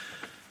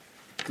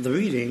The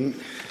reading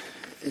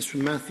is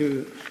from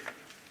Matthew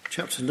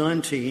chapter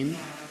 19,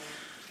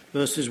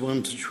 verses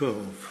 1 to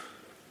 12,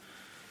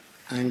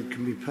 and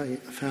can be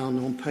found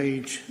on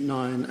page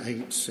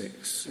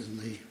 986 in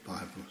the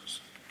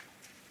Bibles.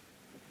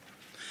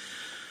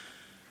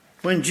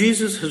 When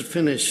Jesus had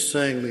finished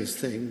saying these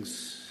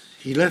things,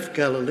 he left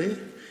Galilee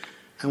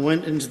and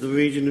went into the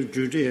region of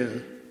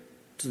Judea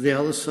to the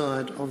other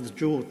side of the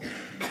Jordan.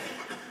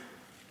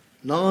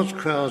 Large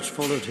crowds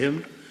followed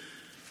him,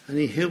 and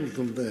he healed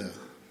them there.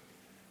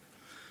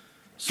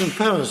 Some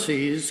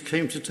Pharisees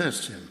came to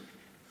test him.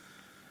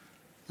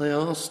 They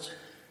asked,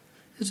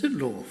 "Is it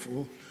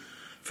lawful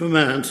for a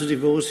man to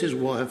divorce his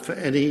wife for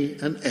any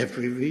and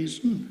every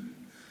reason?"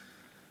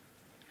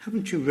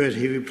 "Haven't you read,"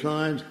 he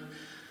replied,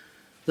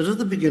 "that at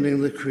the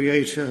beginning the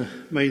Creator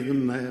made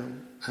them male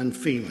and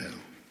female,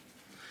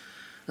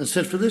 and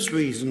said for this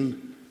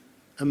reason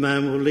a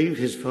man will leave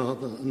his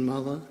father and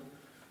mother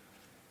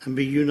and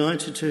be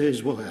united to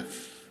his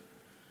wife,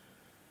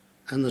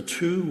 and the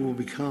two will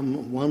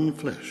become one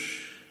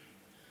flesh.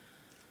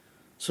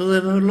 So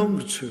they're no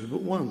longer two,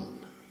 but one.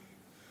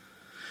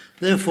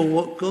 Therefore,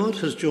 what God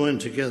has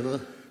joined together,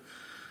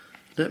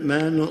 let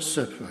man not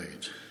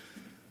separate."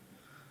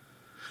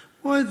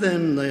 "Why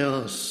then," they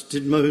asked,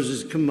 "did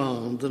Moses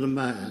command that a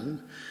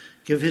man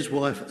give his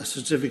wife a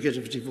certificate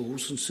of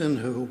divorce and send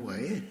her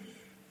away?"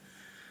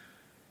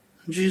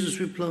 And Jesus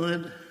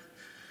replied,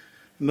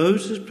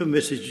 "Moses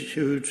permitted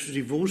you to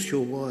divorce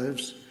your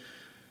wives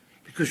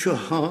because your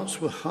hearts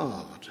were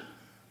hard.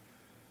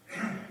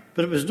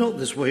 But it was not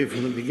this way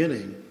from the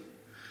beginning.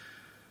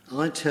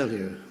 I tell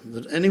you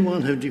that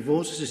anyone who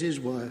divorces his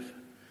wife,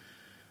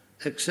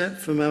 except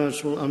for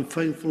marital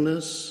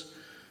unfaithfulness,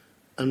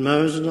 and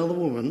marries another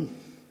woman,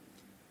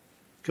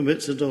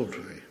 commits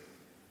adultery."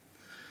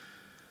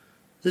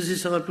 The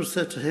disciples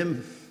said to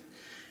him,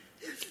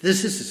 "If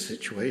this is the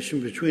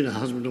situation between a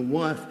husband and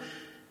wife,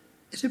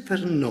 is it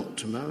better not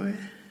to marry?"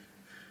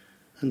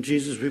 And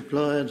Jesus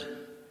replied,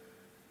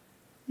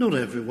 "Not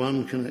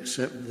everyone can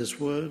accept this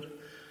word,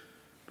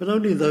 but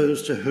only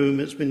those to whom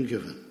it's been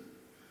given.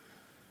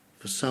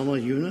 For some are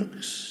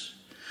eunuchs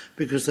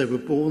because they were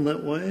born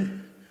that way,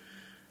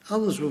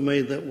 others were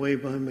made that way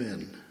by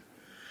men,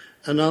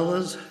 and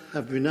others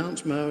have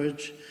renounced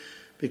marriage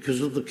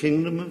because of the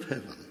kingdom of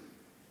heaven.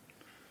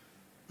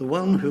 The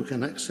one who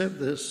can accept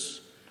this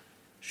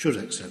should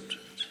accept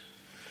it."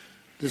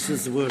 This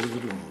is the word of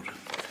the Lord.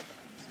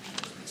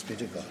 Thanks be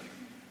to God.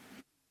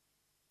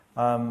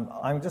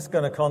 I'm just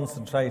going to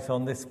concentrate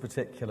on this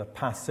particular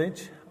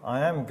passage.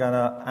 I am going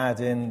to add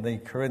in the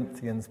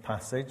Corinthians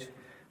passage,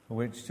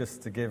 which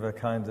just to give a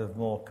kind of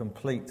more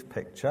complete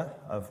picture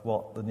of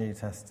what the New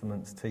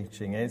Testament's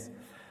teaching is.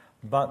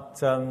 But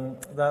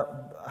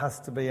that has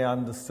to be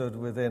understood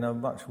within a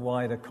much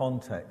wider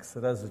context.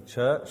 That as a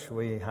church,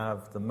 we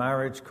have the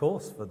marriage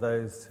course for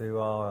those who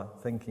are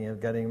thinking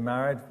of getting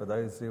married, for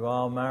those who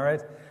are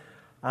married.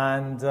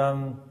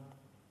 And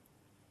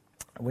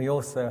we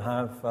also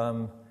have,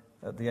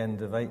 at the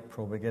end of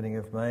April, beginning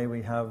of May,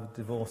 we have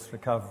Divorce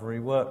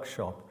Recovery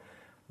Workshop.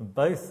 And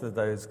both of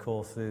those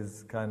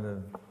courses kind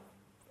of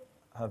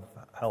have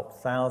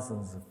helped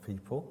thousands of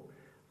people,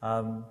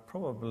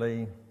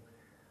 probably...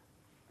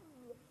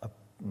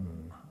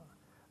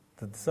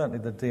 certainly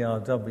the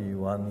DRW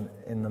one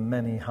in the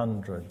many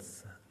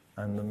hundreds,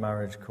 and the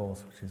marriage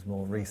course, which is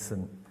more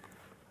recent,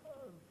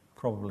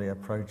 probably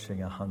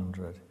approaching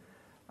 100.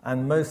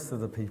 And most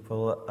of the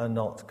people are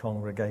not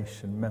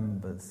congregation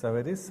members, so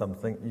it is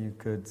something you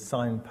could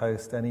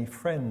signpost any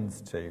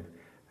friends to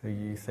who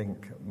you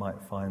think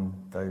might find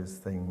those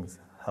things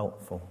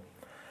helpful.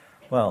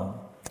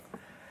 Well,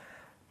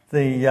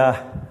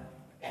 the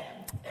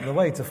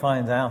way to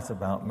find out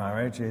about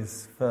marriage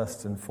is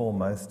first and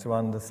foremost to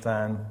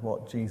understand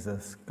what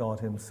Jesus, God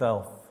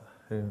himself,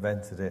 who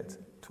invented it,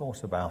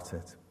 taught about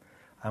it.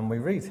 And we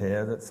read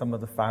here that some of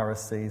the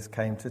Pharisees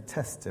came to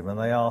test him, and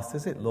they asked,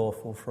 "Is it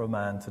lawful for a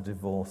man to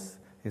divorce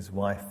his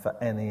wife for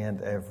any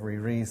and every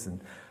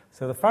reason?"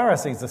 So the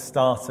Pharisees are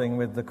starting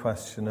with the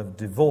question of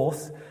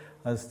divorce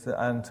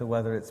and to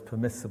whether it's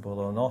permissible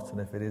or not,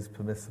 and if it is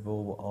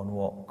permissible, on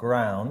what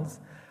grounds.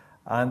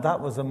 And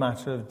that was a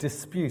matter of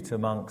dispute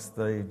amongst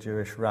the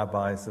Jewish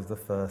rabbis of the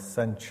first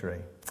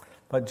century.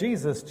 But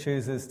Jesus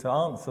chooses to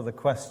answer the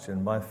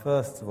question by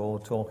first of all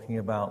talking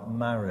about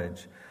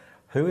marriage.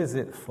 Who is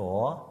it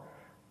for,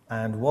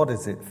 and what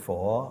is it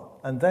for?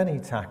 And then he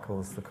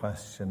tackles the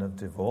question of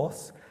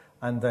divorce,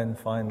 and then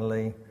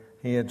finally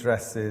he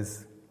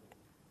addresses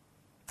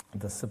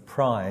the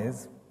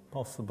surprise,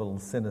 possible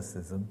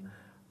cynicism,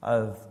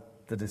 of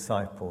the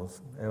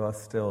disciples who are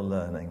still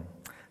learning.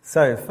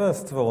 So,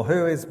 first of all,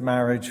 who is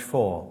marriage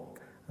for?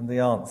 And the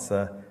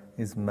answer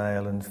is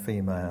male and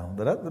female.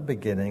 That at the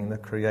beginning, the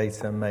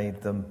Creator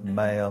made them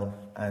male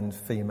and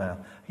female.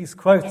 He's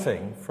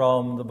quoting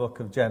from the book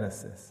of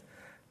Genesis,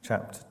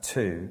 chapter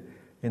 2,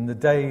 in the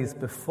days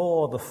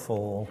before the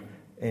fall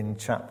in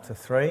chapter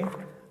 3,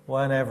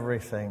 when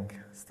everything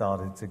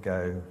started to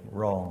go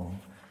wrong.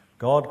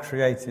 God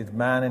created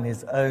man in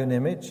his own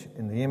image.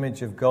 In the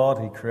image of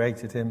God, he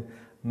created him.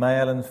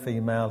 Male and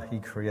female, he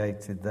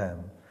created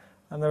them.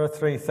 And there are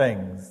three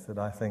things that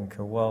I think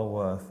are well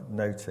worth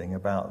noting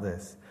about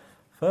this.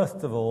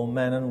 First of all,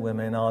 men and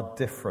women are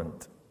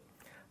different.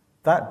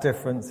 That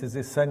difference is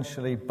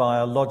essentially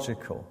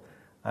biological,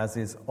 as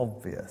is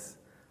obvious,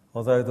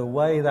 although the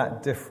way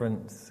that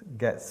difference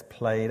gets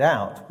played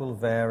out will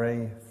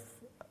vary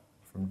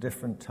from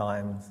different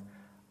times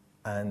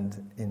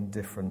and in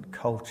different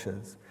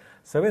cultures.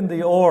 So in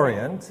the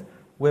Orient,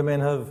 women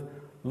have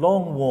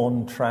long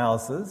worn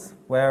trousers,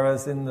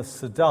 whereas in the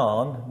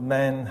Sudan,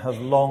 men have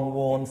long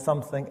worn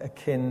something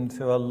akin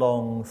to a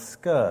long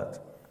skirt.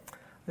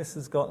 This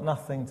has got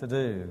nothing to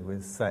do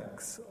with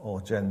sex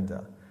or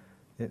gender.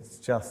 It's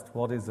just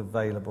what is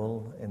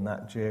available in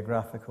that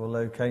geographical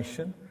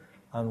location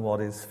and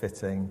what is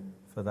fitting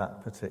for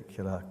that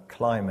particular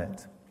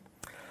climate.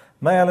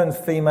 Male and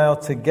female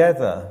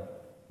together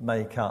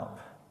make up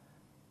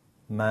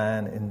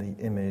man in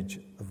the image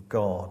of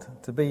God.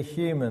 To be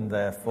human,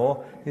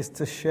 therefore, is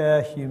to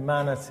share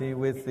humanity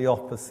with the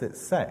opposite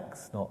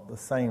sex, not the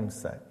same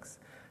sex.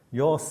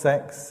 Your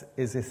sex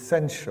is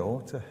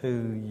essential to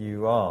who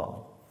you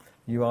are.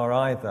 You are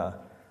either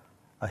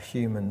a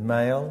human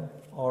male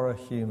or a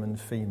human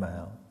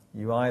female.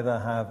 You either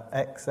have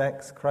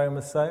XX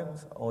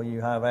chromosomes or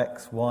you have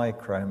XY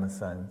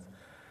chromosomes.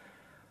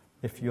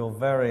 If you're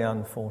very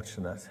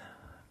unfortunate,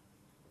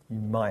 you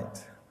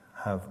might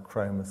have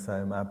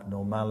chromosome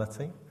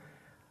abnormality,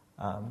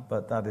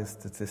 but that is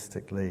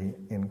statistically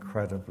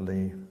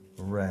incredibly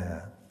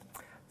rare.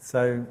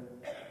 So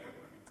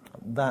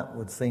that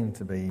would seem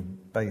to be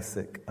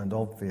basic and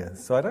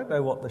obvious. So I don't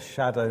know what the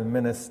Shadow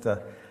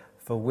Minister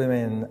for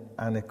Women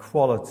and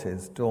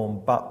Equalities,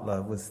 Dawn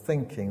Butler, was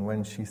thinking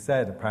when she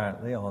said,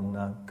 apparently,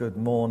 on Good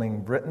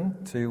Morning Britain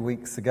 2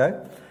 weeks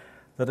ago,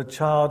 that a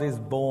child is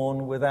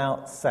born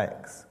without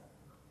sex.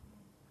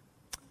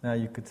 Now,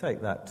 you could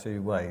take that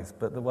two ways,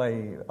 but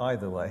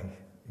either way,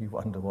 you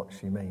wonder what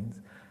she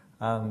means.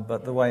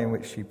 But the way in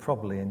which she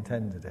probably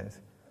intended it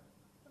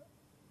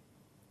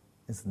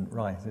isn't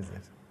right, is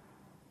it?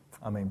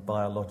 I mean,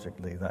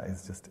 biologically, that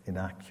is just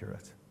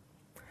inaccurate.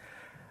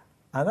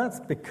 And that's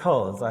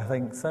because I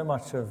think so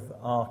much of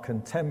our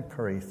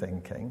contemporary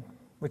thinking,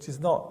 which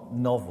is not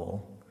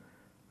novel,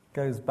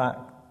 goes back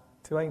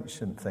to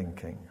ancient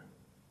thinking.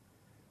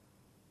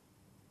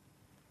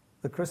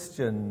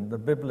 The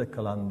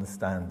biblical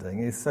understanding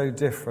is so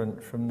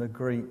different from the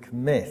Greek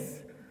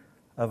myth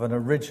of an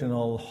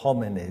original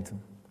hominid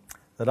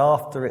that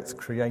after its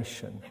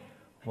creation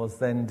was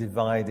then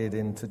divided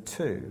into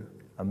two,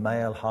 a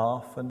male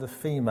half and a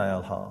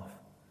female half.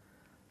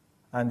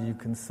 And you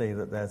can see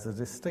that there's a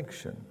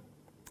distinction.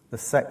 The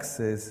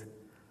sexes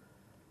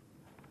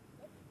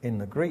in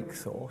the Greek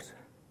thought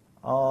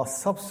are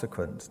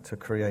subsequent to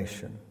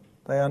creation.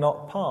 They are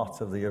not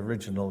part of the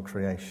original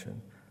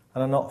creation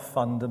and are not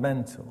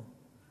fundamental.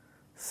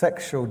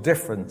 Sexual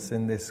difference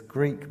in this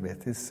Greek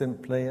myth is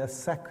simply a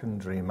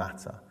secondary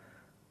matter,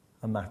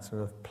 a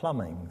matter of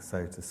plumbing,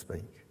 so to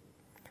speak.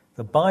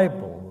 The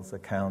Bible's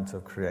account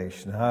of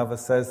creation, however,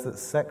 says that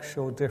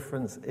sexual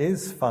difference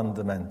is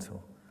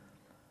fundamental.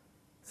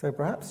 So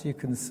perhaps you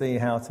can see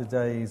how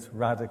today's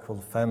radical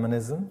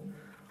feminism,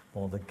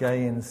 or the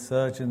gay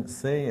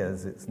insurgency,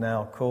 as it's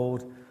now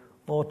called,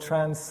 or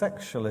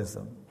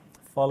transsexualism,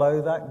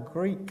 follow that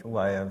Greek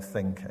way of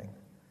thinking.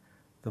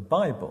 The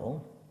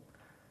Bible,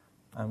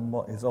 and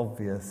what is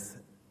obvious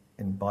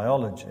in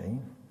biology,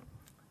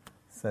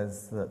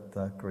 says that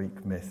the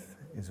Greek myth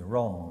is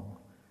wrong.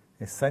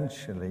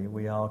 Essentially,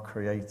 we are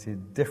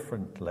created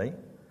differently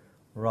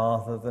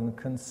rather than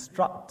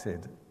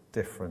constructed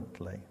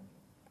differently.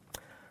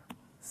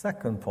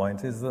 Second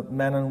point is that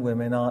men and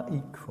women are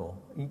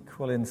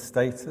equal in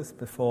status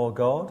before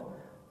God,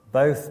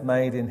 both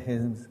made in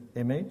his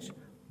image,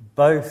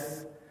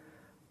 both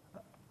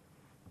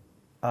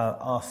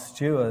are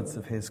stewards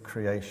of his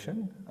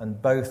creation,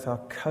 and both are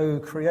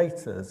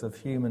co-creators of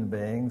human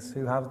beings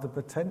who have the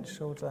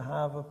potential to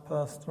have a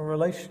personal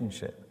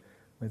relationship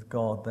with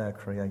God, their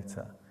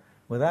creator.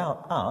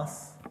 Without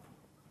us,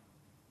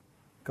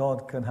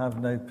 God can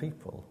have no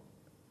people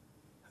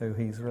who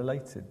he's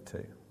related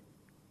to.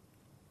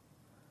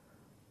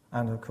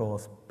 And of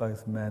course,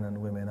 both men and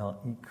women are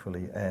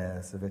equally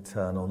heirs of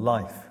eternal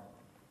life.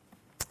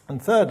 And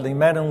thirdly,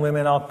 men and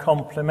women are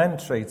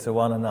complementary to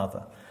one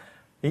another.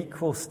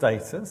 Equal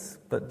status,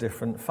 but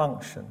different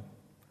function.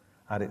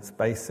 At its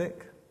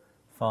basic,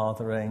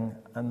 fathering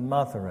and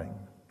mothering.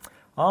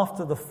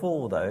 After the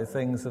fall, though,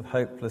 things have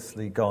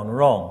hopelessly gone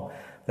wrong.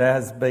 There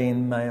has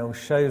been male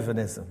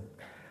chauvinism.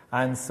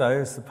 And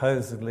so,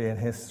 supposedly in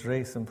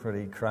history, some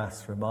pretty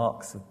crass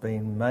remarks have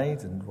been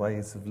made and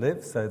ways of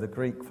live. So the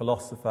Greek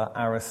philosopher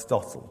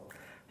Aristotle,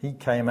 he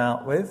came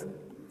out with,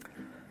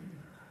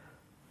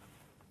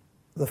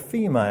 the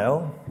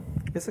female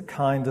is a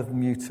kind of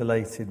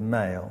mutilated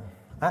male,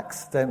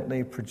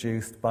 accidentally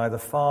produced by the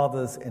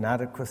father's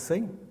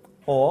inadequacy,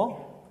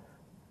 or,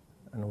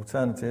 an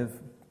alternative,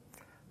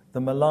 the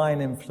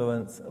malign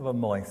influence of a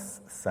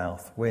moist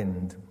south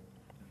wind.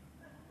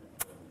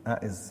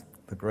 That is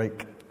the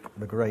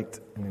great,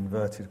 in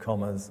inverted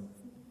commas,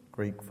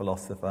 Greek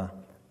philosopher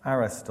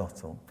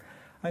Aristotle.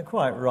 And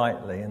quite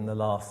rightly, in the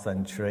last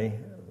century,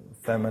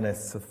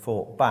 feminists have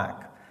fought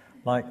back,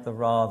 like the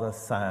rather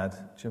sad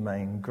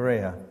Germaine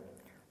Greer,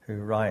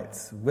 who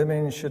writes,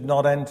 "Women should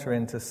not enter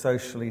into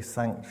socially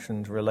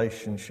sanctioned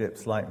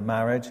relationships like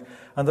marriage,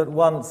 and that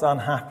once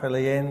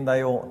unhappily in,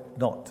 they ought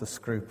not to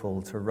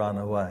scruple to run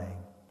away."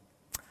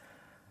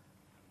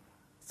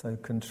 So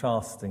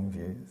contrasting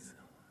views.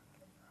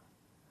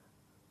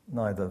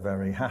 Neither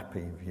very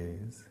happy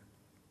views,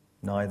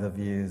 neither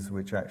views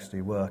which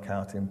actually work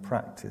out in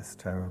practice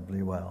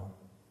terribly well.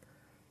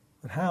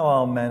 But how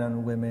are men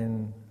and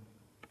women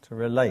to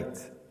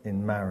relate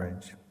in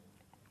marriage?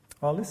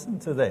 Well, listen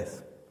to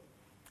this.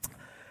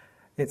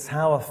 It's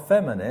how a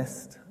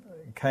feminist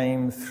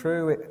came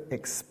through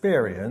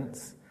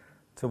experience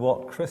to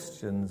what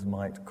Christians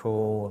might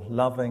call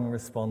loving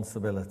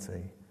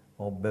responsibility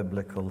or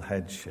biblical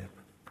headship,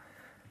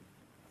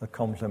 the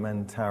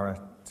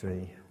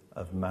complementarity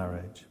of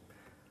marriage.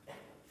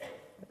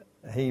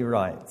 He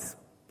writes,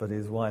 but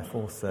his wife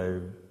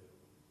also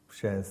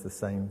shares the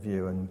same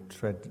view and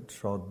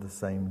trod the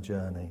same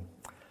journey.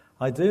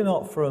 "I do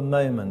not for a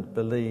moment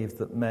believe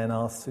that men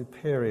are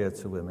superior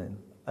to women,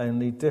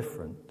 only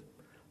different.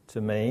 To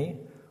me,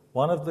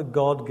 one of the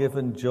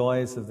God-given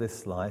joys of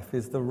this life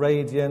is the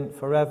radiant,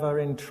 forever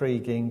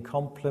intriguing,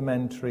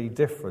 complementary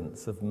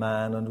difference of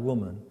man and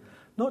woman,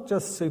 not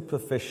just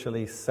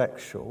superficially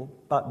sexual,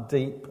 but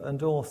deep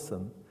and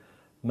awesome.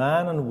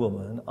 Man and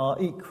woman are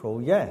equal,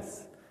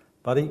 yes,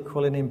 but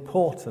equal in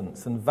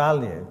importance and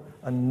value,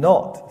 and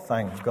not,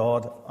 thank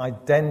God,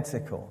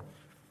 identical.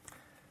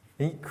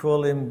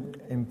 Equal in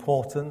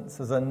importance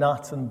as a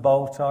nut and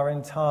bolt are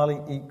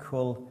entirely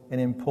equal in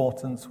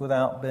importance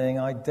without being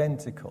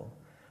identical,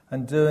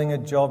 and doing a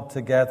job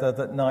together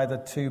that neither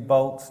two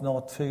bolts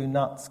nor two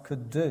nuts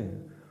could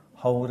do,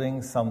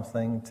 holding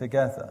something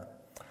together."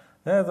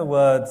 They're the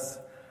words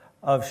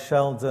of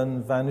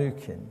Sheldon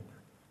Vanauken,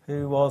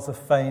 who was a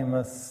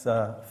famous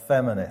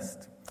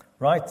feminist.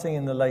 Writing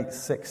in the late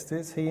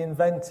 60s, he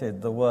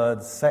invented the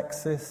words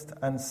sexist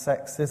and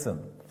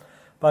sexism.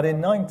 But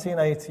in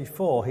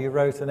 1984, he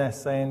wrote an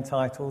essay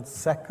entitled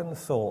Second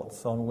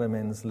Thoughts on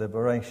Women's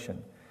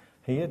Liberation.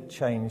 He had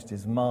changed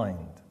his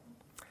mind.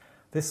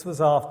 This was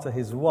after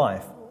his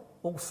wife,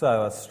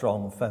 also a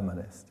strong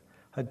feminist,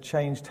 had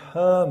changed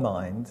her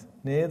mind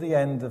near the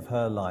end of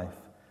her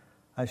life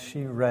as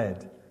she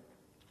read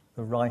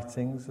the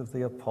writings of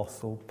the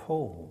Apostle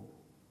Paul.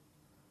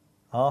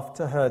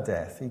 After her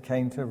death, he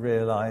came to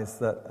realize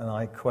that, and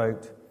I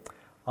quote,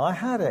 "I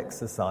had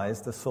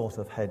exercised a sort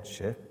of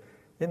headship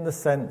in the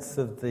sense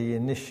of the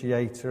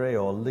initiatory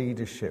or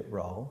leadership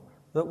role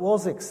that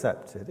was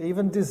accepted,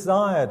 even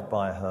desired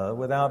by her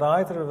without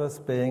either of us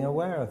being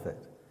aware of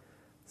it.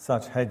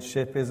 Such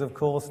headship is, of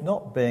course,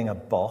 not being a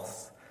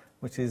boss,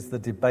 which is the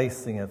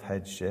debasing of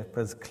headship,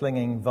 as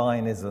clinging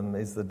vinism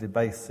is the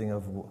debasing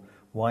of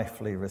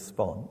wifely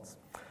response,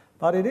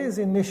 but it is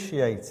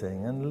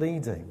initiating and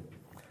leading.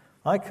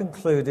 I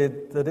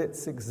concluded that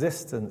its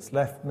existence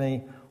left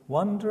me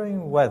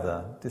wondering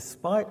whether,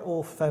 despite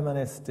all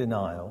feminist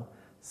denial,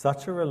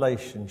 such a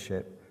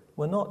relationship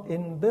were not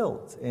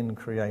inbuilt in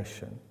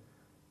creation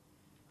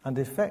and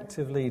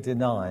effectively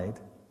denied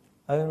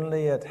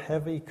only at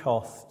heavy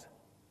cost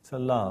to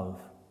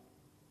love.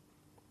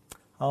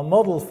 Our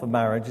model for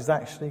marriage is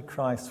actually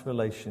Christ's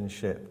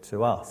relationship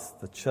to us,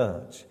 the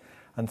church.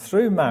 And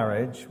through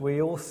marriage,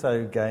 we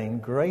also gain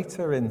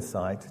greater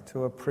insight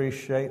to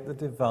appreciate the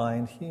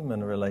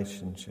divine-human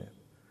relationship.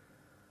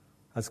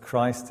 As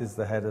Christ is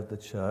the head of the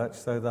church,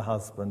 so the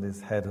husband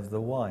is head of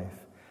the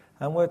wife.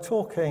 And we're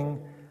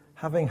talking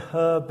having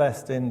her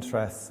best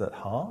interests at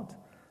heart,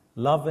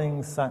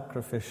 loving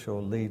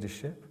sacrificial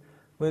leadership.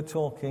 We're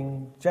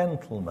talking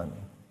gentlemen.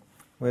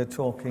 We're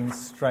talking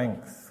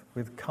strength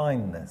with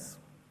kindness.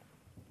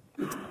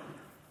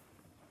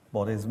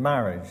 What is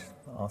marriage?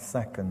 Our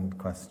second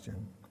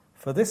question.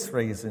 For this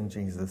reason,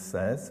 Jesus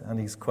says, and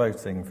he's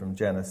quoting from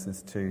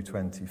Genesis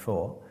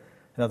 2:24.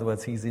 In other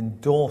words, he's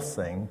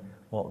endorsing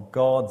what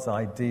God's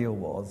ideal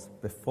was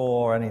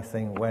before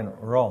anything went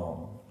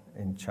wrong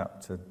in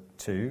chapter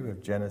 2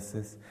 of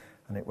Genesis,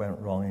 and it went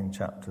wrong in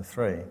chapter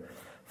 3.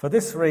 For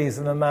this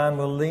reason, a man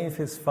will leave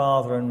his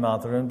father and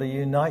mother and be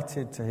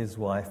united to his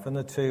wife, and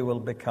the two will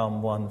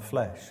become one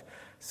flesh.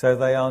 So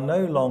they are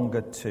no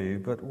longer two,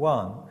 but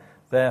one.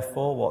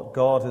 Therefore, what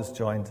God has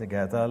joined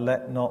together,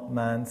 let not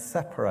man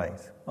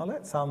separate. Well,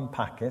 let's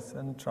unpack it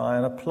and try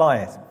and apply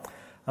it.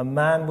 A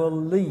man will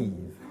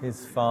leave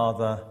his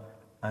father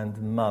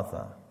and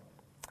mother.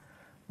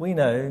 We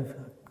know,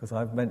 because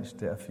I've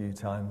mentioned it a few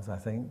times, I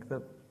think,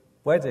 that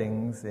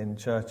weddings in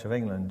Church of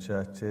England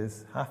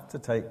churches have to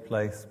take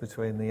place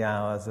between the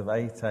hours of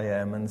 8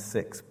 a.m. and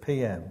 6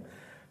 p.m.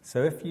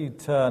 So if you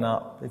turn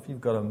up, if you've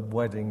got a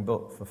wedding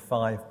booked for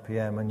 5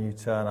 p.m. and you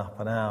turn up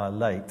an hour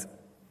late,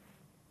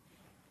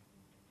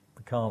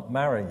 they can't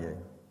marry you.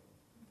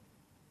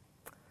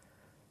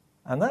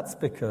 And that's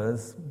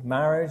because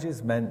marriage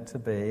is meant to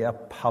be a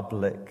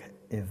public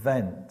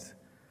event.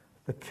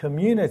 The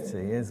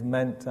community is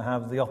meant to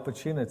have the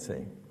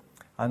opportunity.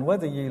 And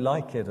whether you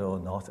like it or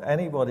not,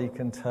 anybody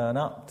can turn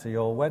up to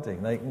your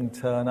wedding. They can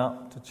turn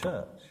up to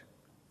church.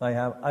 They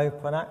have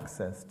open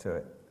access to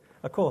it.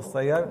 Of course,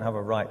 they don't have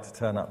a right to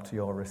turn up to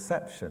your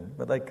reception,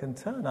 but they can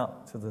turn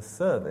up to the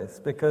service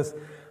because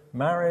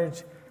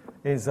marriage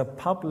is a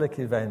public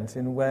event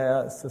in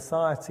where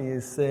society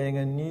is seeing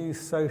a new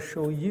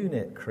social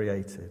unit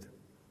created.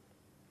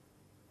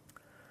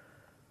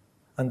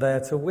 And they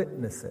are to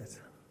witness it.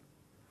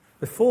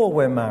 Before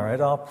we're married,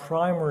 our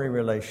primary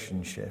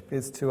relationship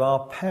is to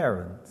our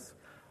parents.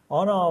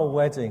 On our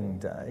wedding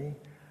day,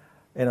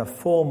 in a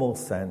formal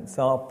sense,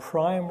 our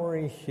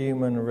primary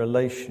human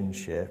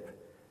relationship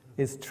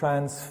is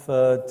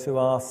transferred to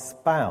our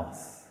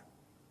spouse.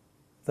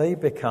 They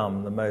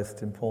become the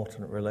most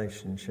important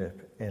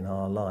relationship in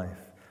our life.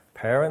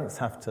 Parents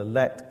have to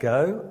let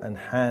go and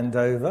hand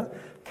over,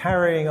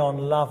 carrying on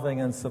loving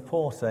and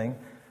supporting,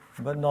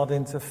 but not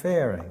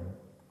interfering.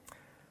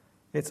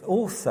 It's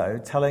also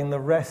telling the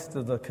rest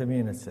of the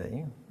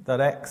community that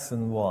X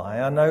and Y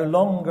are no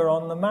longer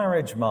on the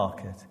marriage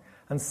market,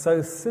 and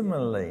so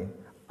similarly,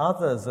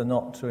 others are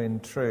not to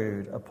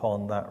intrude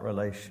upon that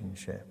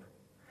relationship.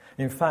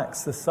 In fact,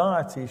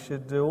 society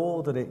should do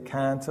all that it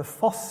can to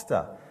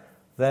foster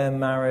their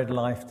married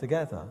life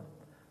together,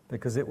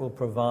 because it will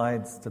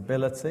provide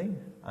stability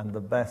and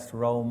the best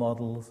role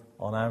models,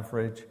 on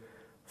average,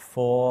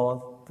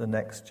 for the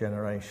next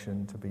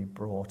generation to be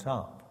brought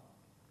up.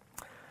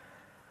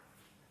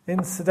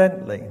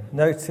 Incidentally,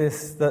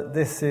 notice that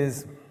this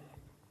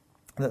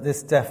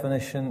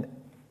definition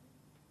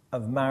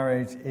of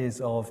marriage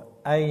is of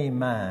a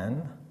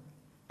man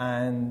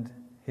and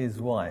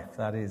his wife,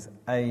 that is,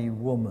 a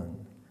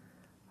woman.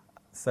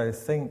 So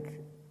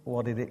think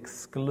what it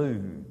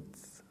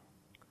excludes.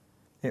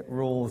 It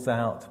rules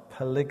out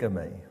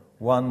polygamy,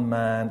 one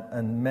man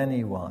and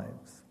many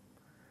wives,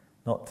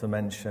 not to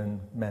mention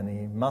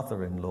many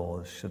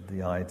mother-in-laws, should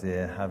the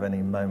idea have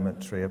any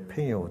momentary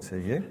appeal to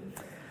you.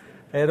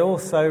 It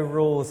also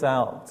rules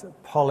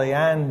out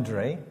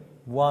polyandry,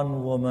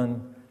 one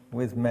woman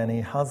with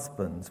many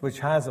husbands, which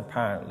has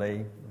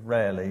apparently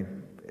rarely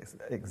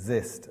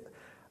exist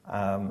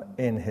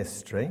in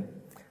history,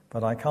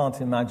 but I can't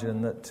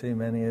imagine that too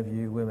many of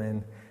you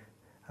women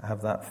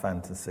have that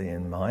fantasy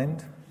in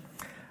mind.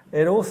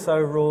 It also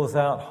rules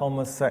out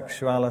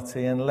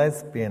homosexuality and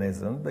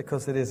lesbianism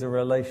because it is a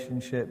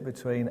relationship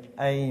between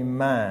a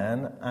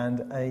man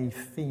and a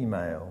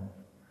female.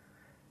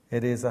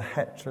 It is a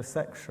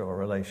heterosexual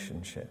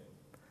relationship.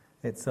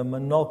 It's a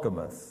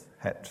monogamous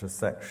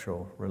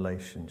heterosexual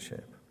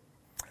relationship.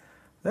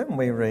 Then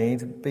we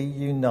read, be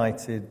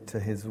united to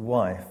his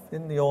wife.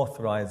 In the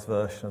authorized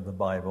version of the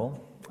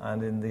Bible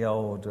and in the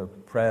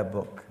old prayer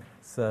book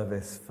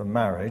service for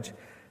marriage,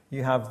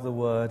 you have the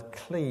word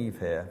cleave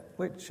here,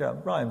 which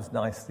rhymes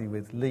nicely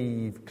with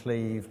leave,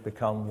 cleave,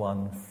 become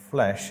one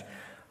flesh.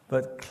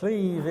 But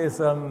cleave is,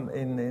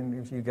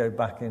 if you go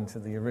back into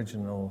the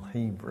original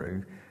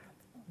Hebrew,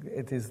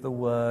 it is the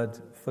word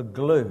for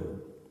glue.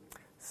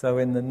 So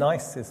in the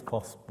nicest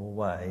possible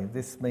way,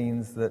 this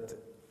means that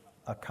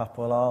a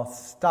couple are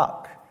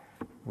stuck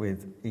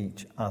with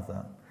each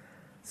other.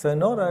 So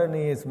not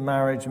only is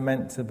marriage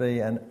meant to be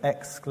an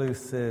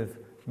exclusive,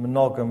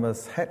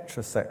 monogamous,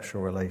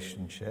 heterosexual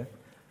relationship,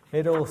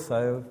 it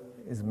also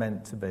is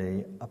meant to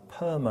be a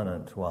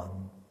permanent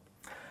one.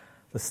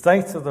 The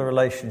state of the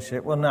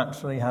relationship will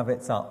naturally have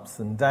its ups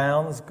and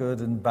downs,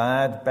 good and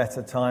bad,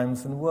 better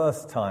times and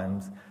worse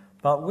times.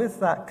 But with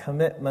that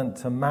commitment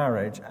to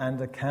marriage and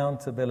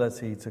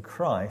accountability to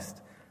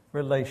Christ,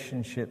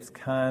 relationships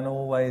can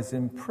always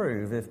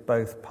improve if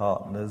both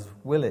partners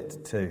will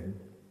it to.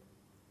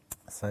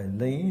 So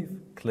leave,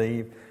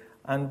 cleave,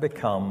 and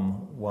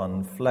become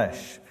one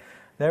flesh.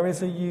 There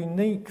is a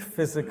unique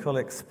physical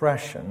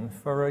expression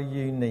for a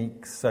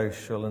unique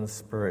social and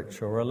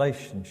spiritual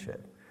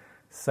relationship.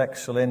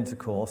 Sexual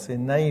intercourse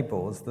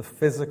enables the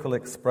physical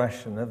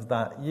expression of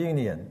that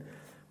union,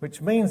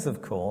 which means,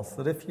 of course,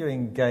 that if you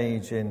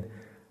engage in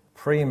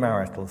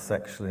premarital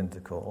sexual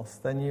intercourse,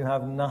 then you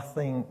have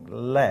nothing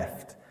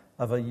left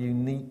of a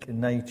unique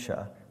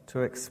nature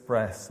to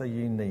express a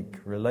unique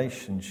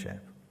relationship.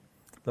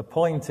 The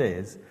point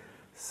is,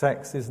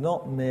 sex is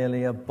not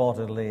merely a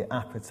bodily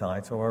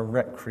appetite or a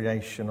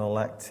recreational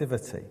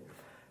activity.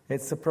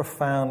 It's a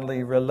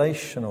profoundly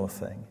relational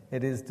thing.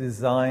 It is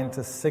designed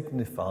to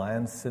signify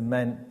and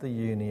cement the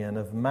union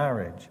of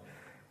marriage.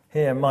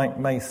 Here, Mike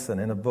Mason,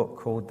 in a book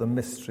called The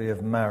Mystery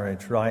of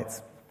Marriage,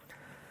 writes,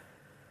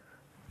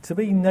 to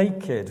be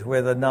naked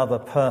with another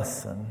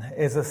person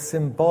is a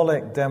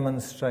symbolic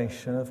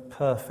demonstration of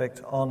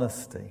perfect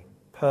honesty,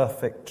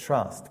 perfect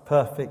trust,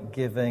 perfect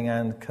giving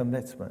and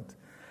commitment.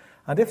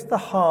 And if the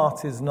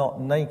heart is not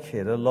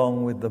naked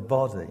along with the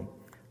body,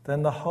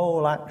 then the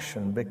whole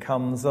action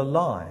becomes a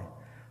lie.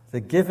 The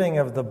giving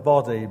of the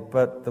body,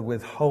 but the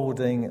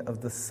withholding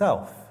of the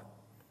self.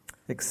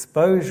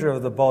 Exposure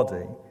of the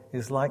body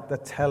is like the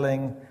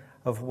telling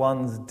of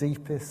one's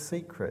deepest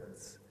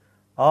secrets.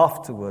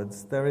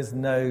 Afterwards, there is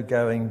no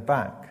going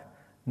back.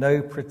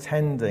 no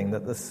pretending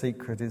that the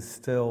secret is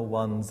still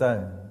one's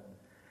own.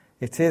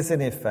 It is,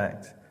 in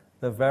effect,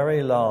 the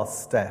very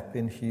last step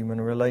in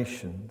human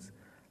relations,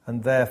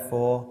 and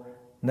therefore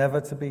never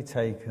to be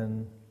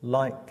taken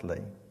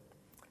lightly.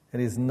 It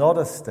is not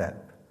a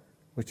step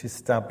which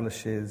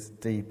establishes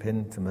deep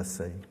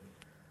intimacy,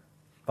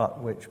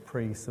 but which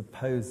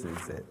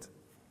presupposes it.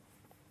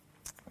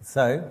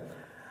 So,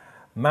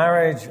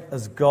 marriage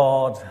as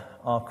God,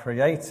 our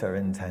Creator,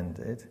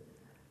 intended,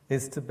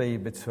 is to be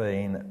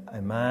between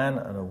a man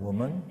and a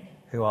woman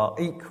who are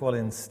equal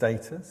in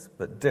status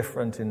but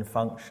different in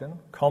function,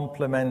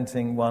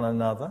 complementing one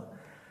another.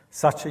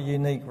 Such a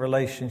unique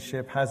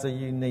relationship has a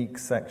unique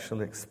sexual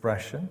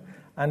expression,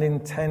 and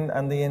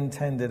the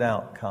intended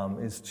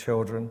outcome is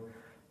children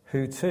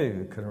who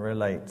too can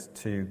relate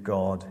to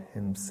God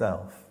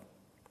himself.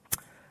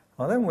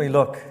 Well, then we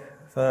look,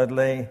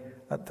 thirdly,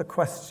 at the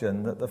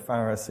question that the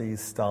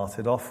Pharisees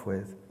started off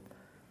with.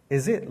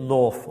 Is it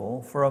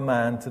lawful for a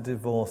man to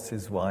divorce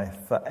his wife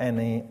for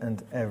any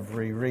and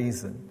every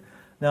reason?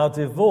 Now,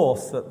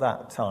 divorce at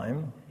that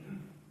time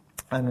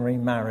and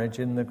remarriage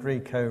in the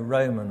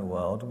Greco-Roman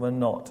world were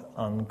not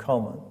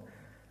uncommon.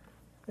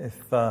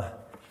 If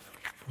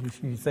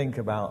you think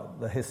about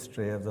the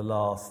history of the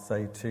last,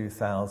 say,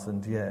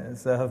 2,000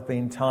 years, there have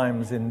been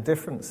times in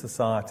different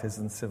societies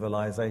and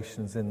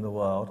civilizations in the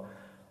world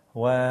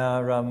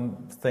where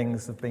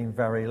things have been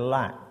very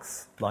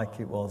lax, like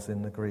it was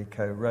in the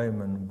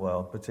Greco-Roman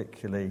world,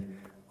 particularly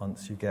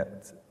once you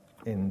get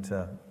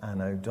into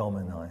Anno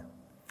Domini.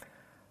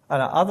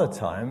 And at other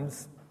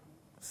times,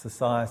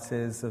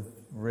 societies have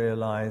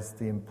realized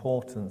the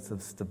importance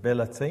of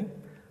stability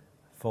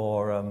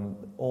for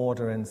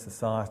order in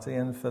society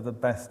and for the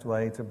best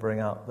way to bring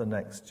up the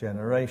next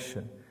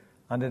generation.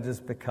 And it has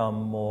become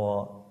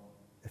more,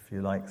 if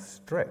you like,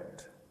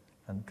 strict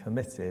and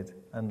committed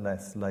and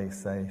less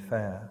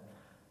laissez-faire.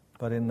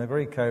 But in the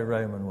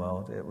Greco-Roman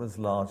world, it was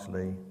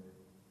largely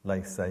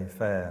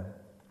laissez-faire.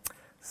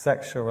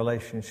 Sexual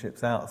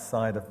relationships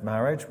outside of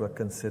marriage were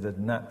considered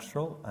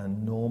natural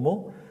and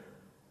normal.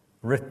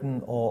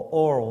 Written or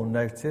oral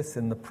notice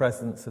in the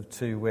presence of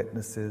two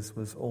witnesses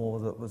was all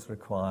that was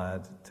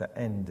required to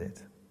end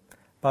it.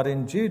 But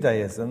in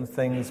Judaism,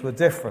 things were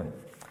different.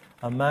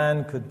 A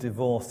man could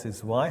divorce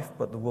his wife,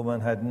 but the woman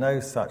had no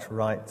such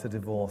right to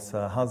divorce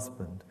her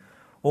husband.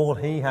 All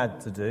he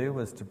had to do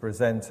was to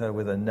present her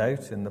with a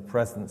note in the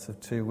presence of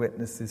two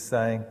witnesses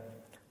saying,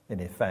 in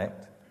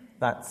effect,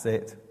 that's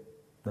it,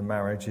 the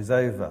marriage is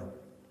over.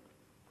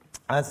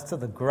 As to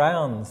the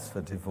grounds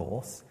for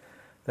divorce,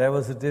 there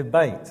was a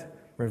debate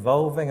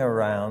revolving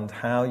around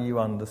how you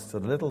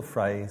understood a little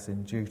phrase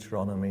in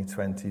Deuteronomy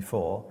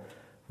 24,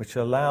 which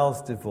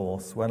allows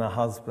divorce when a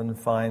husband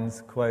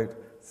finds, quote,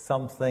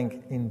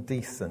 something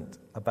indecent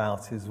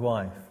about his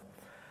wife.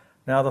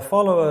 Now, the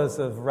followers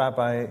of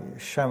Rabbi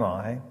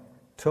Shammai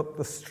took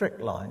the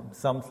strict line.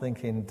 Something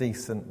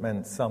indecent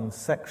meant some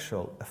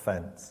sexual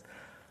offence.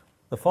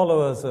 The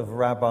followers of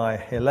Rabbi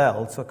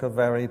Hillel took a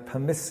very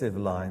permissive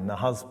line. The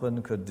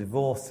husband could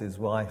divorce his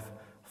wife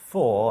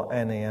for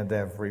any and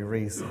every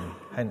reason.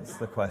 Hence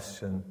the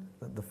question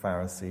that the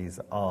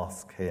Pharisees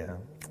ask here.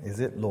 Is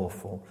it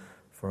lawful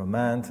for a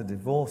man to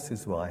divorce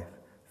his wife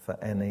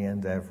for any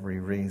and every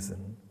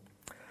reason?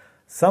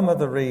 Some of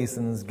the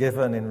reasons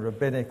given in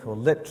rabbinical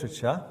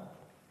literature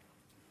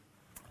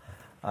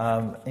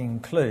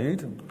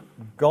include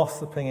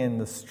gossiping in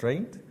the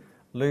street,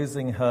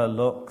 losing her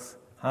looks,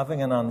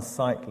 having an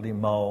unsightly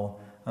mole,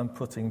 and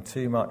putting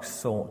too much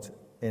salt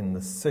in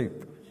the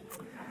soup.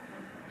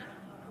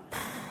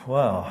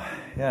 Well,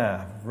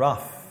 yeah,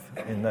 rough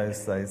in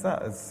those days.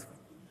 That is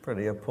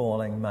pretty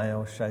appalling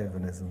male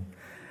chauvinism.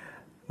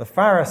 The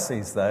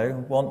Pharisees,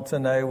 though, want to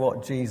know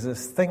what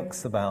Jesus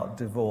thinks about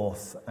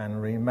divorce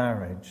and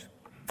remarriage.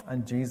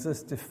 And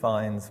Jesus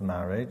defines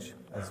marriage,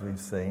 as we've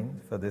seen,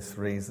 for this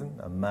reason.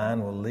 A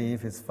man will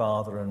leave his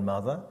father and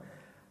mother,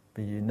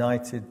 be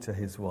united to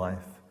his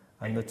wife,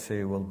 and the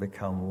two will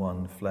become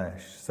one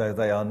flesh. So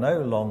they are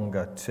no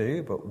longer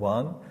two, but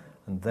one,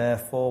 and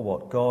therefore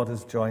what God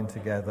has joined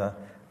together,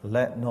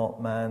 let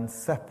not man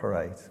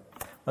separate.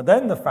 But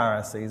then the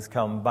Pharisees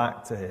come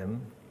back to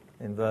him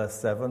in verse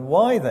 7.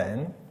 Why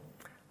then,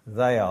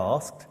 they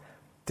asked,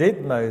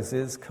 did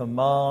Moses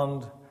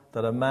command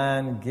that a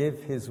man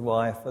give his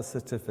wife a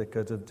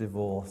certificate of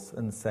divorce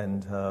and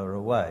send her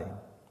away?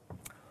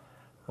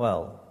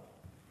 Well,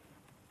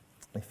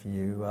 if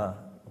you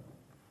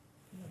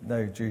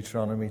know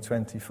Deuteronomy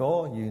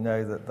 24, you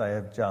know that they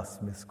have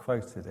just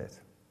misquoted it.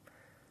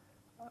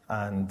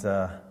 And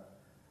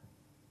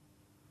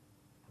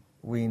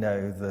we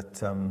know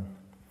that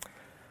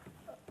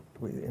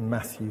in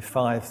Matthew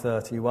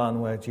 5:31,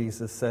 where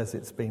Jesus says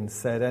it's been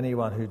said,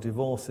 anyone who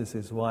divorces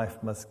his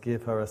wife must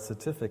give her a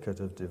certificate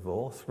of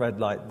divorce. Read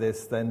like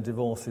this, then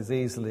divorce is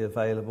easily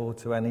available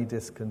to any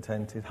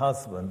discontented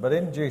husband. But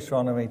in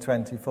Deuteronomy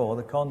 24,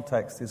 the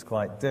context is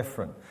quite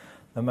different.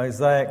 The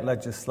Mosaic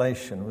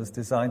legislation was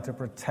designed to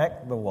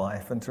protect the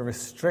wife and to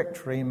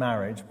restrict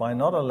remarriage by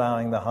not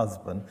allowing the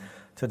husband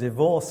to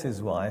divorce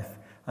his wife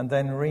and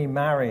then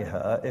remarry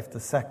her if the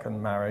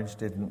second marriage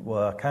didn't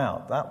work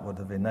out. That would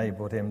have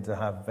enabled him to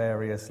have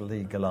various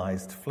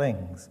legalized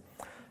flings.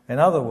 In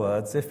other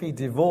words, if he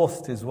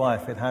divorced his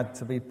wife, it had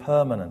to be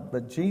permanent.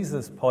 But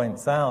Jesus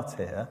points out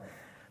here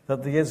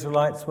that the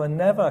Israelites were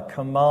never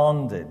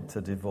commanded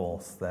to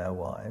divorce their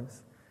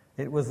wives.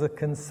 It was a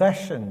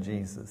concession,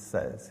 Jesus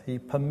says. He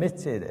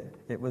permitted it.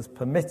 It was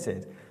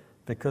permitted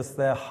because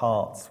their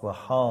hearts were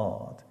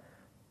hard.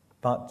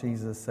 But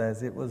Jesus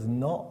says it was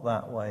not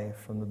that way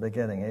from the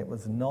beginning. It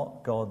was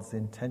not God's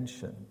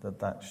intention that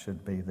that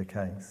should be the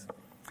case.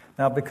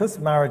 Now, because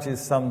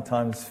marriages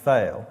sometimes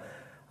fail,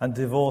 and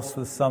divorce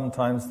was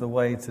sometimes the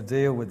way to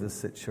deal with the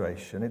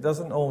situation, it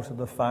doesn't alter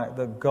the fact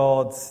that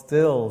God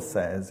still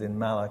says in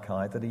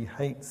Malachi that he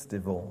hates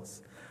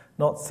divorce.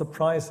 Not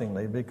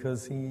surprisingly,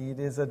 because it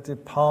is a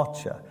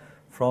departure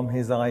from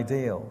his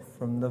ideal,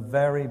 from the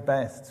very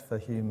best for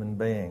human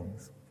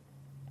beings.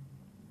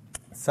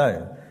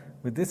 So,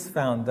 with this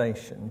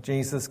foundation,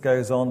 Jesus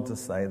goes on to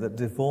say that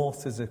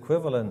divorce is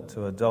equivalent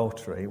to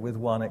adultery with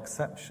one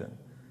exception.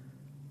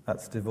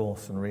 That's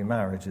divorce and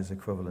remarriage is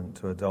equivalent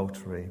to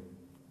adultery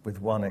with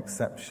one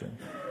exception,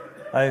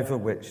 over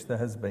which there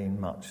has been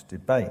much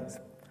debate.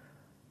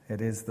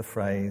 It is the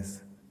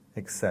phrase,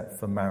 except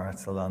for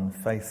marital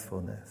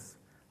unfaithfulness.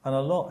 And a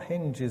lot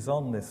hinges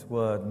on this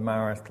word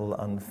marital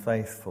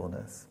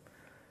unfaithfulness.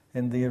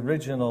 In the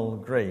original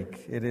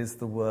Greek, it is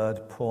the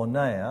word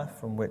porneia,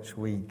 from which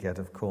we get,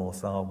 of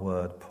course, our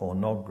word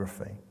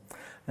pornography.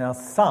 Now,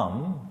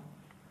 some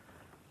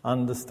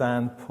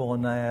understand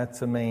porneia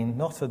to mean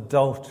not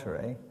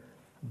adultery,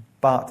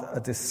 but a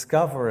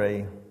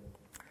discovery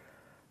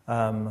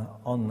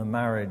on the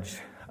marriage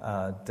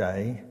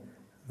day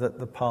that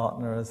the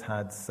partner has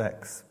had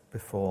sex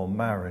before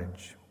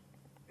marriage.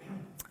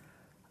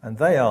 And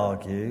they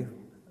argue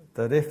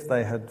that if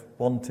they had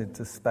wanted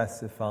to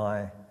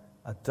specify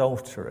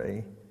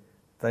adultery,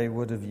 they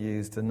would have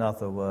used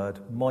another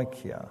word,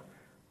 moikia,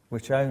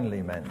 which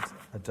only meant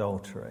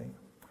adultery.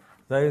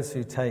 Those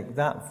who take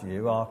that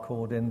view are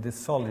called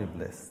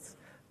indissolublists,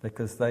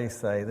 because they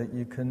say that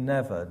you can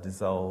never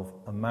dissolve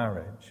a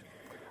marriage.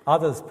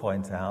 Others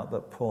point out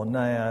that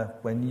porneia,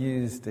 when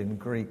used in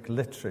Greek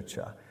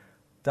literature,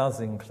 does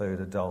include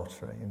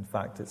adultery. In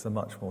fact, it's a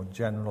much more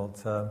general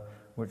term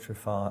which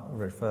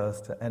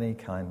refers to any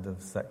kind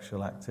of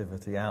sexual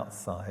activity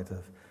outside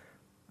of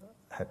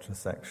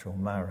heterosexual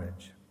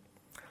marriage.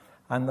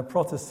 And the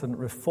Protestant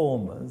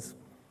reformers,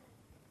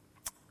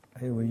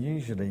 who were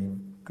usually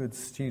good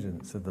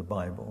students of the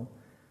Bible,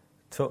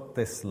 took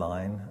this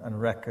line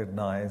and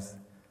recognized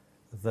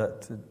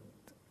that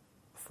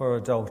for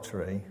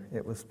adultery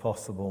it was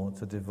possible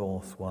to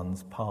divorce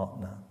one's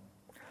partner.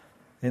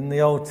 In the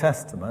Old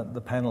Testament,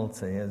 the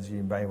penalty, as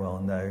you may well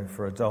know,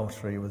 for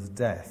adultery was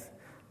death.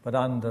 But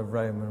under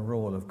Roman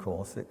rule, of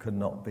course, it could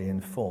not be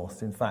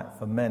enforced. In fact,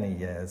 for many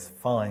years,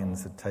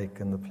 fines had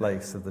taken the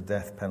place of the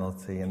death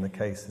penalty in the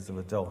cases of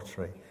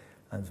adultery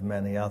and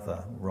many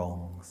other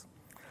wrongs.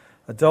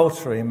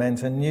 Adultery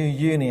meant a new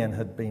union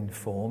had been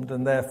formed,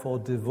 and therefore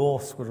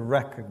divorce would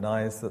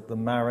recognize that the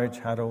marriage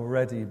had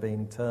already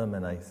been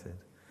terminated.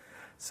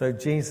 So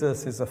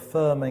Jesus is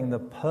affirming the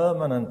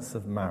permanence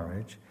of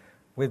marriage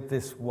with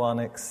this one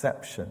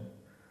exception.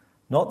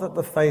 Not that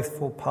the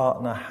faithful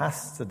partner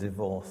has to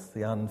divorce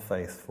the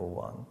unfaithful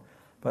one,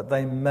 but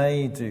they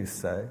may do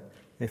so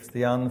if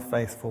the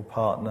unfaithful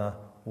partner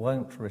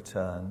won't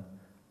return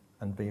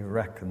and be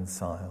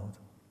reconciled.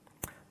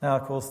 Now,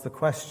 of course, the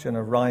question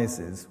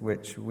arises,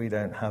 which we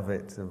don't have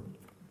it,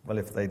 well,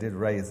 if they did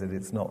raise it,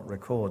 it's not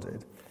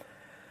recorded.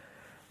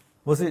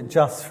 Was it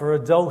just for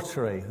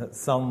adultery that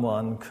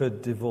someone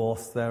could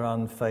divorce their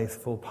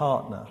unfaithful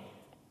partner?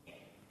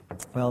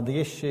 Well, the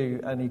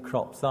issue only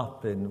crops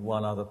up in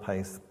one other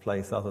place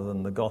other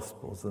than the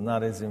Gospels, and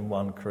that is in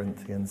 1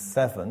 Corinthians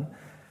 7,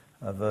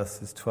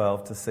 verses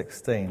 12 to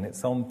 16.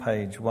 It's on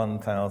page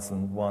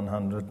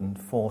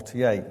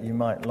 1148. You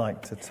might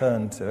like to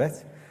turn to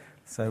it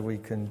so we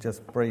can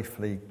just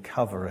briefly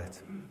cover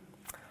it.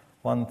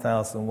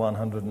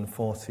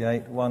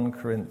 1148, 1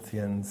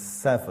 Corinthians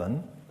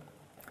 7.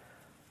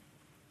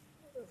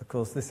 Of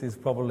course, this is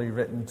probably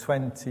written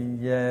 20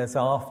 years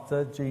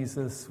after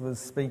Jesus was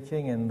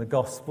speaking in the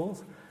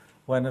Gospels,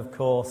 when, of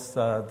course,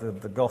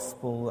 the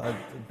Gospel had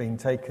been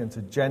taken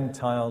to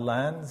Gentile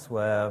lands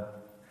where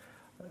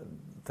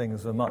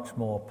things were much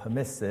more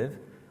permissive,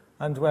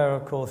 and where,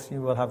 of course,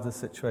 you will have the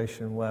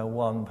situation where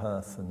one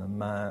person, a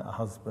man, a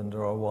husband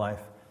or a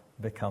wife,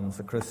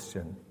 becomes a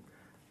Christian,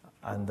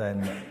 and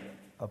then,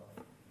 of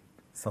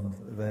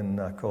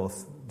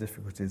course,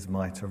 difficulties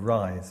might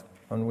arise.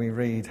 And we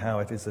read how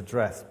it is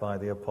addressed by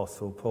the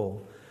Apostle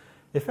Paul.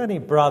 If any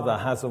brother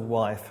has a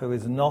wife who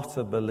is not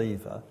a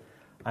believer,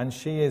 and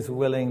she is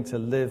willing to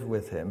live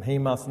with him, he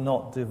must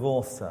not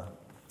divorce her.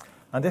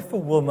 And if a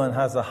woman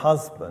has a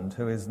husband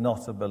who is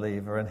not a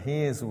believer, and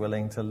he is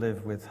willing to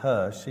live with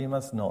her, she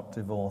must not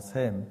divorce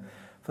him.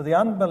 For the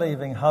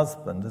unbelieving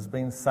husband has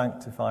been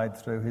sanctified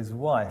through his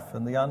wife,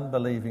 and the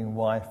unbelieving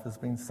wife has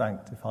been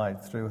sanctified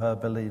through her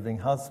believing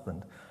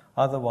husband.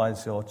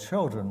 Otherwise your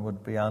children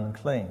would be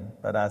unclean,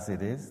 but as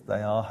it is,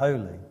 they are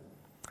holy.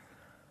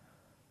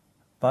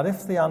 But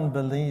if the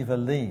unbeliever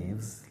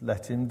leaves,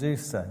 let him do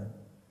so.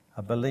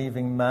 A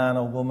believing man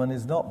or woman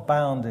is not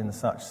bound in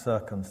such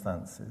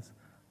circumstances.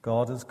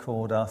 God has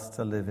called us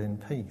to live in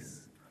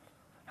peace.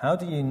 How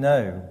do you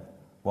know,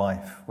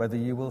 wife, whether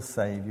you will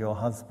save your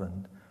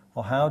husband?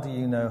 Or how do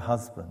you know,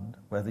 husband,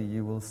 whether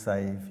you will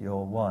save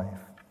your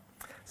wife?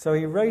 So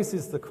he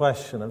raises the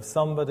question of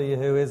somebody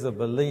who is a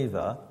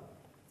believer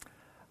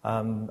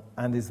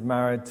and is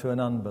married to an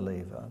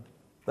unbeliever.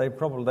 They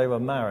were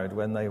married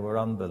when they were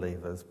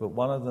unbelievers, but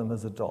one of them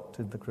has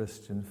adopted the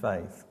Christian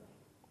faith.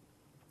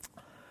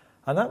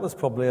 And that was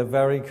probably a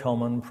very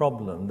common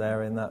problem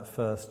there in that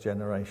first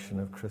generation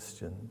of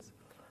Christians.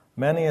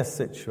 Many a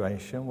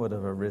situation would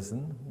have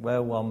arisen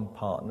where one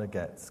partner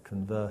gets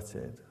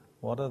converted.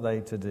 What are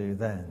they to do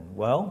then?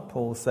 Well,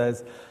 Paul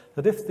says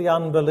that if the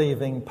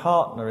unbelieving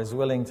partner is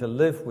willing to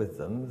live with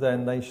them,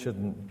 then they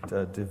shouldn't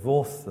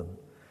divorce them.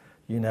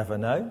 You never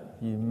know.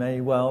 You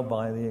may well,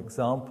 by the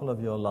example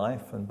of your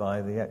life and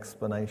by the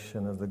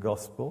explanation of the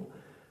gospel,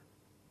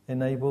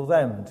 enable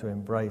them to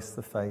embrace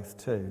the faith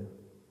too.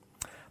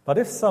 But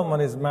if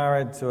someone is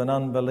married to an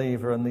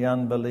unbeliever and the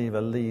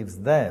unbeliever leaves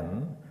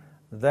them,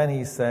 then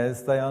he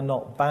says they are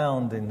not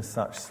bound in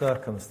such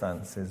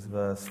circumstances,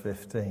 verse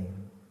 15.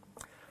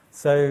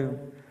 So,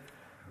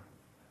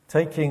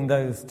 taking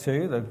those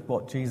two,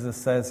 what Jesus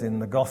says in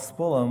the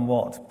gospel and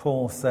what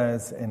Paul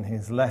says in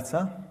his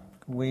letter,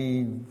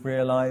 we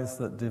realize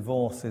that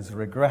divorce is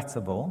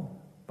regrettable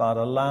but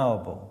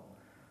allowable.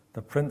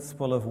 The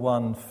principle of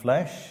one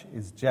flesh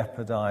is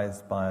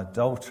jeopardized by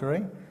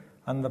adultery,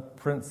 and the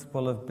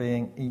principle of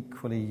being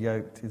equally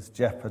yoked is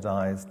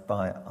jeopardized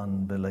by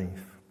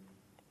unbelief.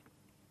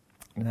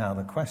 Now,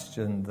 the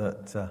question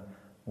that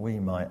we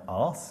might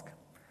ask,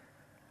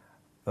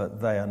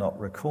 but they are not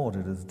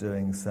recorded as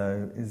doing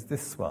so, is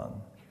this one.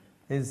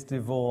 Is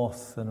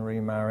divorce and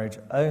remarriage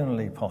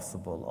only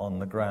possible on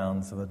the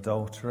grounds of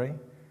adultery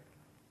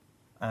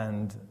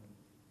and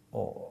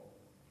or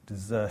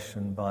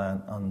desertion by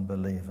an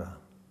unbeliever?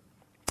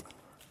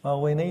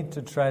 Well, we need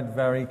to tread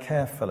very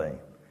carefully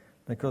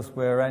because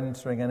we're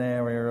entering an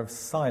area of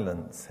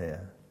silence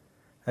here.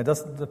 There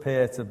doesn't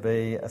appear to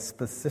be a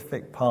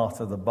specific part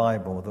of the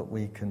Bible that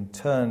we can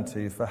turn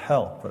to for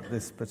help at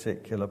this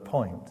particular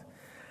point.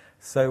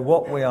 So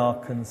what we are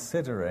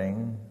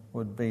considering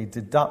would be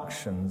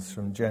deductions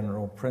from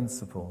general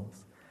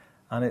principles.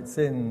 And it's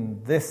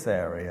in this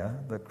area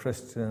that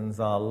Christians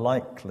are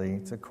likely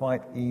to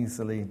quite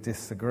easily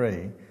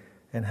disagree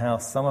in how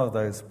some of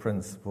those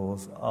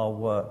principles are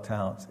worked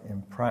out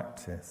in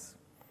practice.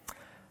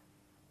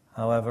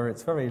 However,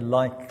 it's very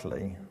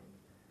likely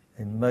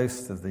in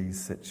most of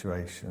these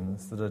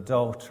situations that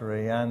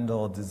adultery and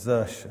or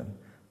desertion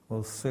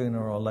will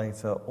sooner or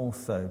later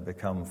also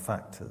become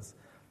factors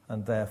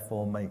and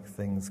therefore make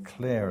things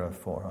clearer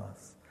for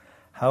us.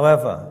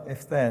 However,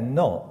 if they're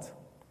not,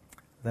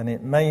 then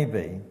it may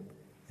be,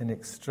 in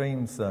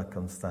extreme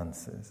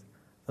circumstances,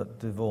 that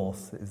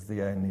divorce is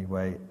the only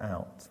way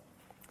out.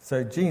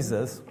 So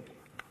Jesus,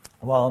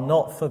 while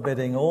not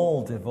forbidding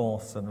all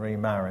divorce and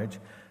remarriage,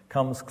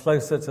 comes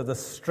closer to the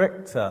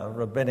stricter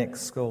rabbinic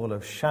school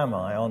of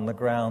Shammai on the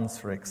grounds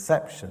for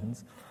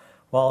exceptions,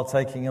 while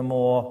taking a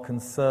more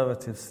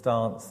conservative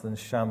stance than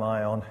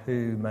Shammai on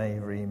who may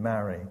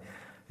remarry.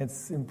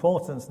 It's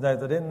important to note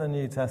that in the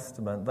New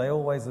Testament, they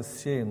always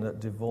assume that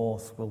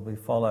divorce will be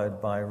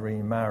followed by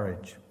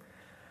remarriage.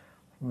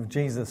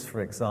 Jesus,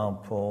 for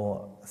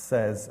example,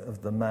 says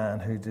of the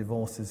man who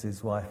divorces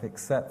his wife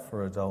except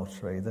for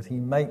adultery that he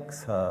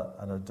makes her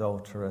an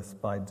adulteress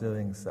by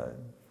doing so,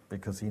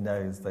 because he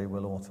knows they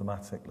will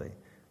automatically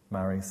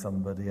marry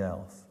somebody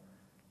else,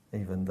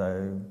 even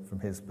though,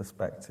 from his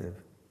perspective,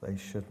 they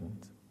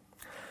shouldn't.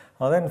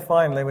 Well, then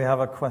finally we have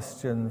a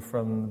question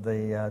from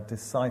the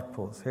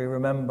disciples who,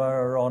 remember,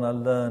 are on a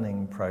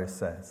learning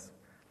process.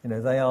 You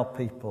know, they are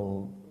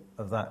people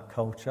of that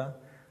culture.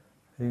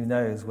 Who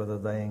knows whether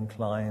they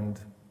inclined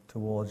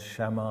towards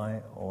Shammai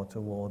or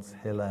towards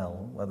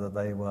Hillel, whether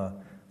they were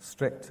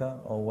stricter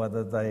or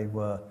whether they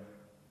were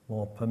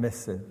more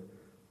permissive,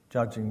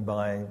 judging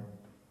by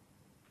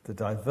the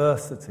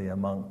diversity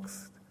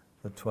amongst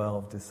the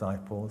 12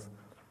 disciples.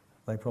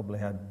 They probably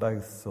had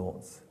both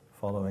sorts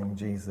following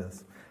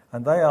Jesus.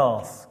 And they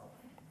ask,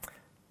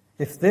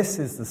 if this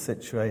is the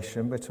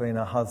situation between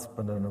a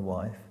husband and a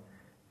wife,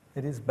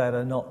 it is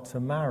better not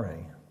to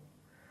marry.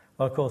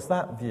 Well, of course,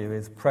 that view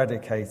is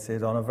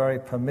predicated on a very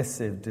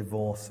permissive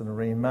divorce and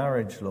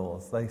remarriage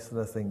laws. They sort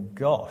of think,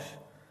 gosh,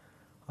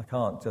 I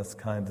can't just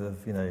kind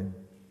of,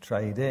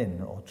 trade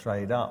in or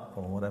trade up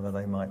or whatever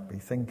they might be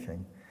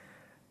thinking.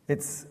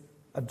 It's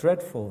a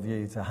dreadful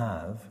view to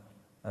have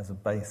as a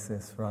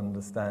basis for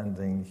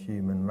understanding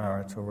human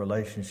marital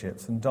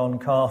relationships. And Don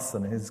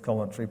Carson, in his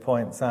commentary,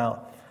 points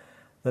out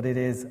that it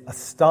is a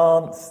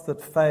stance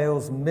that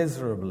fails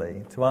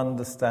miserably to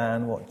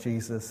understand what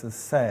Jesus has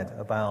said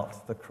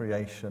about the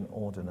creation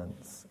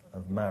ordinance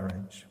of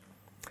marriage.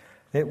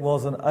 It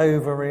was an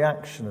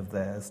overreaction of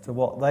theirs to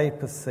what they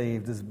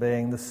perceived as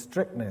being the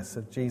strictness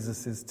of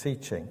Jesus'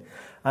 teaching.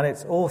 And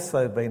it's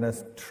also been a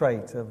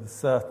trait of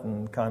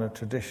certain kind of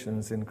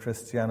traditions in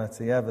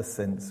Christianity ever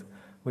since,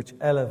 which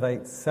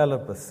elevate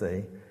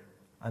celibacy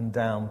and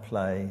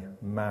downplay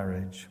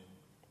marriage.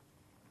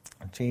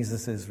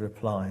 Jesus'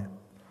 reply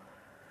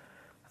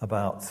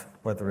about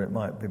whether it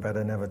might be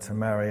better never to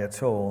marry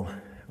at all.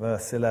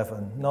 Verse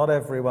 11, not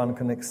everyone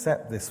can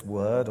accept this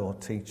word or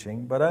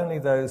teaching, but only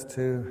those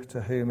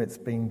to whom it's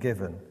been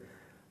given.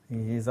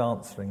 He is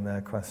answering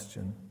their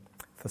question.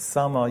 For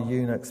some are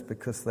eunuchs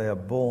because they are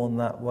born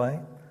that way,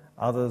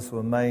 others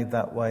were made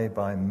that way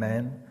by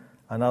men,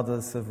 and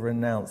others have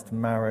renounced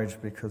marriage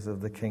because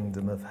of the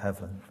kingdom of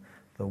heaven.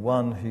 The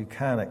one who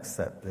can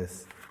accept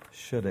this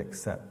should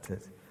accept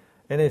it.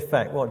 In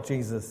effect, what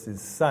Jesus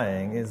is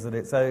saying is that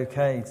it's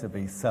okay to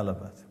be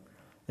celibate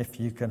if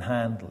you can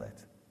handle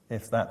it,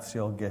 if that's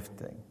your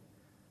gifting.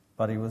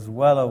 But he was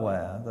well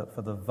aware that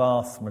for the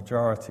vast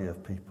majority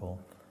of people,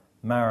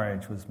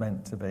 marriage was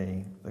meant to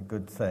be the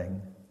good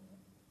thing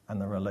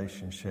and the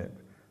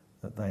relationship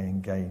that they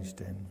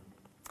engaged in.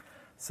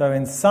 So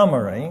in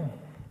summary,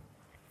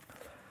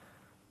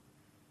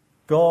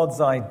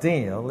 God's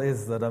ideal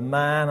is that a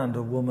man and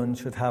a woman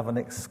should have an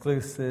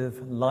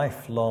exclusive,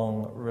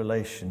 lifelong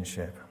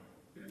relationship.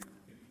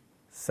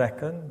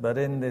 Second, but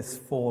in this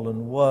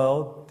fallen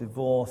world,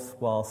 divorce,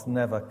 whilst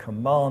never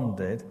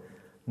commanded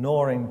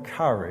nor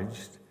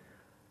encouraged,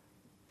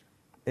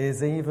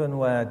 is even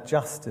where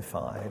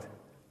justified,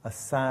 a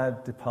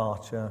sad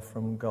departure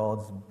from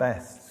God's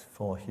best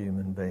for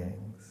human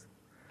beings.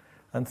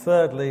 And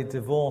thirdly,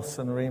 divorce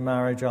and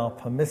remarriage are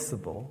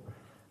permissible,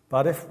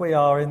 but if we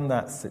are in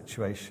that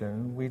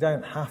situation, we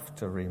don't have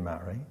to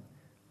remarry.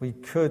 We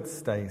could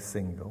stay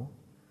single.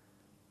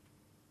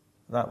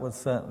 That would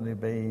certainly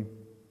be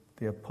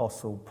the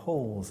Apostle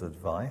Paul's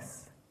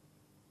advice.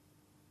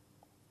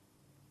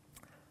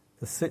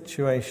 The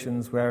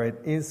situations where it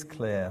is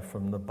clear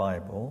from the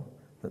Bible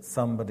that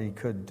somebody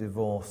could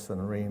divorce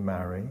and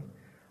remarry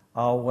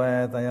are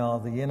where they are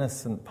the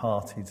innocent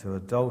party to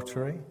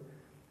adultery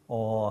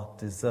or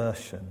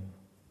desertion.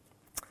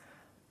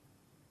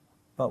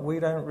 But we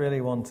don't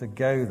really want to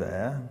go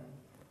there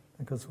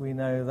because we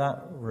know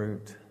that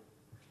route,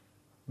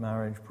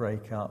 marriage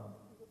breakup,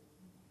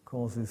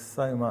 causes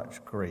so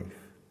much grief,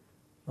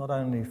 not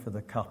only for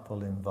the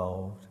couple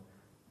involved,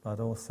 but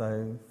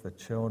also for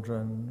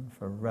children,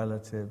 for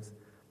relatives,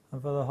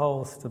 and for the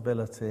whole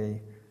stability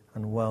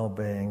and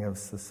well-being of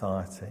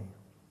society.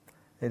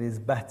 It is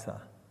better,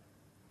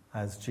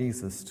 as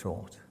Jesus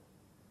taught,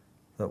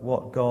 that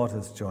what God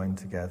has joined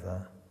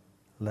together,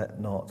 let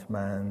not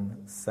man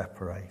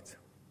separate.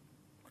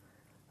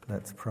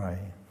 Let's pray.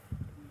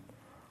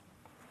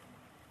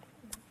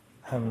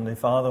 Heavenly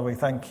Father, we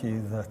thank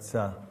you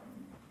that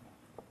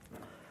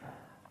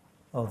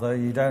although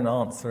you don't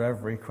answer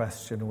every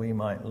question we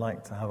might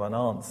like to have an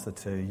answer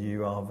to,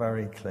 you are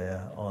very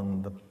clear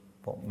on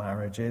what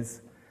marriage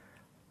is.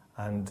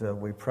 And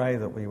we pray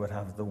that we would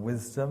have the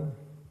wisdom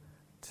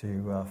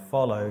to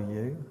follow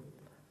you,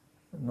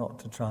 not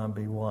to try and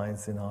be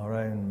wise in our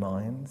own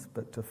minds,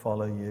 but to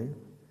follow you.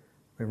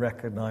 We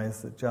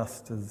recognize that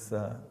just as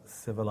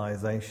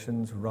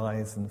civilizations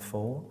rise and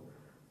fall,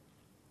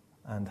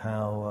 and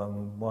how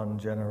one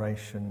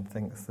generation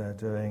thinks they're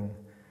doing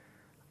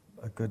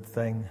a good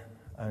thing,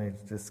 only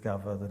to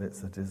discover that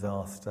it's a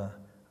disaster,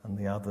 and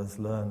the others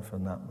learn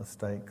from that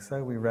mistake.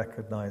 So we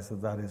recognize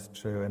that that is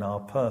true in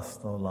our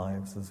personal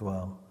lives as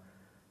well.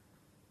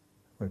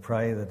 We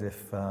pray that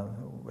if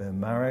we're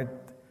married,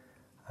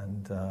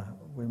 and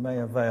we may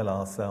avail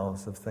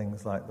ourselves of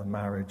things like the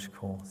marriage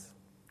course.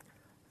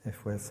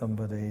 If we're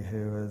somebody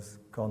who has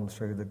gone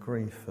through the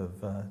grief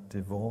of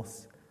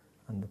divorce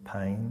and the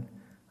pain,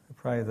 we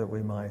pray that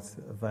we might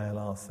avail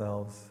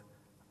ourselves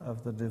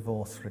of the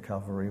divorce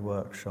recovery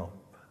workshop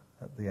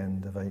at the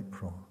end of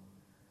April.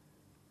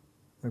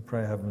 We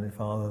pray, Heavenly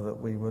Father,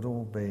 that we would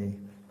all be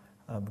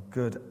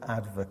good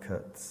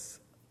advocates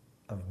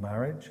of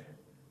marriage.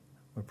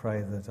 We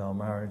pray that our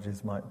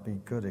marriages might be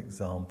good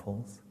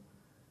examples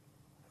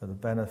for the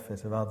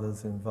benefit of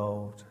others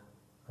involved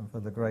and for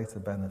the greater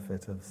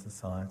benefit of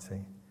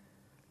society.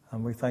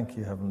 And we thank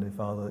you, Heavenly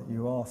Father, that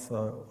you are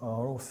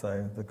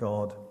also the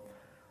God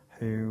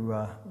who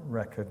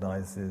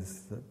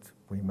recognizes that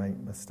we make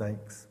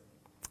mistakes,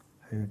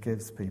 who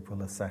gives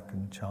people a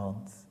second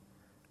chance,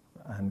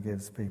 and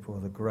gives people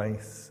the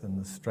grace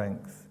and the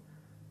strength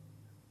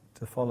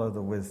to follow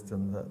the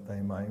wisdom that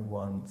they may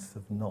once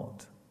have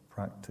not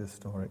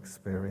practiced or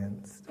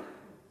experienced.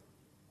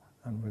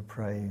 And we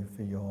pray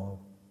for your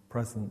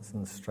presence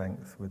and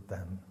strength with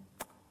them.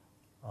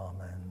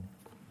 Amen.